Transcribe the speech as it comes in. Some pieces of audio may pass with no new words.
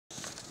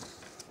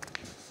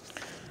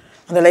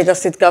The Lagos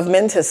State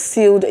government has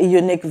sued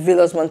Unic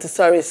Vilos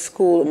Montessori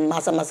School,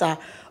 Maza Maza,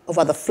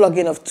 over the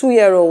flogging of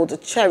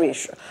 2-year-old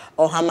Cherish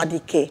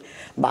Ohamadike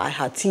by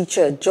her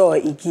teacher,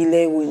 Joy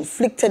Igile, who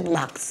inflicted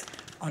marks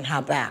on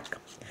her back.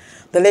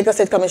 The Lagos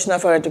State Commissioner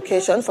for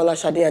Education,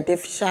 Folashade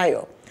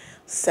Adefishayo,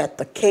 said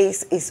the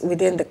case is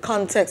within the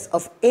context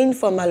of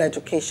informal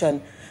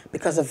education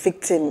because the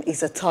victim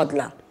is a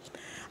toddler.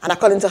 And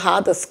according to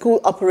her, the school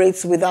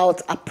operates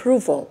without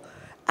approval,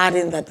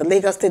 adding that the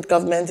Lagos State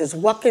government is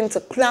working to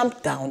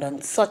clamp down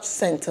on such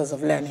centers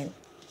of learning.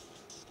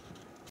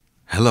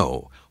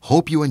 Hello,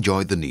 hope you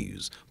enjoyed the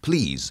news.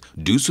 Please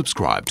do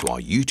subscribe to our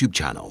YouTube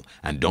channel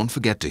and don't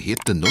forget to hit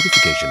the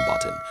notification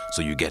button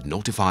so you get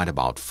notified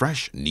about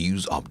fresh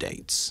news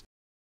updates.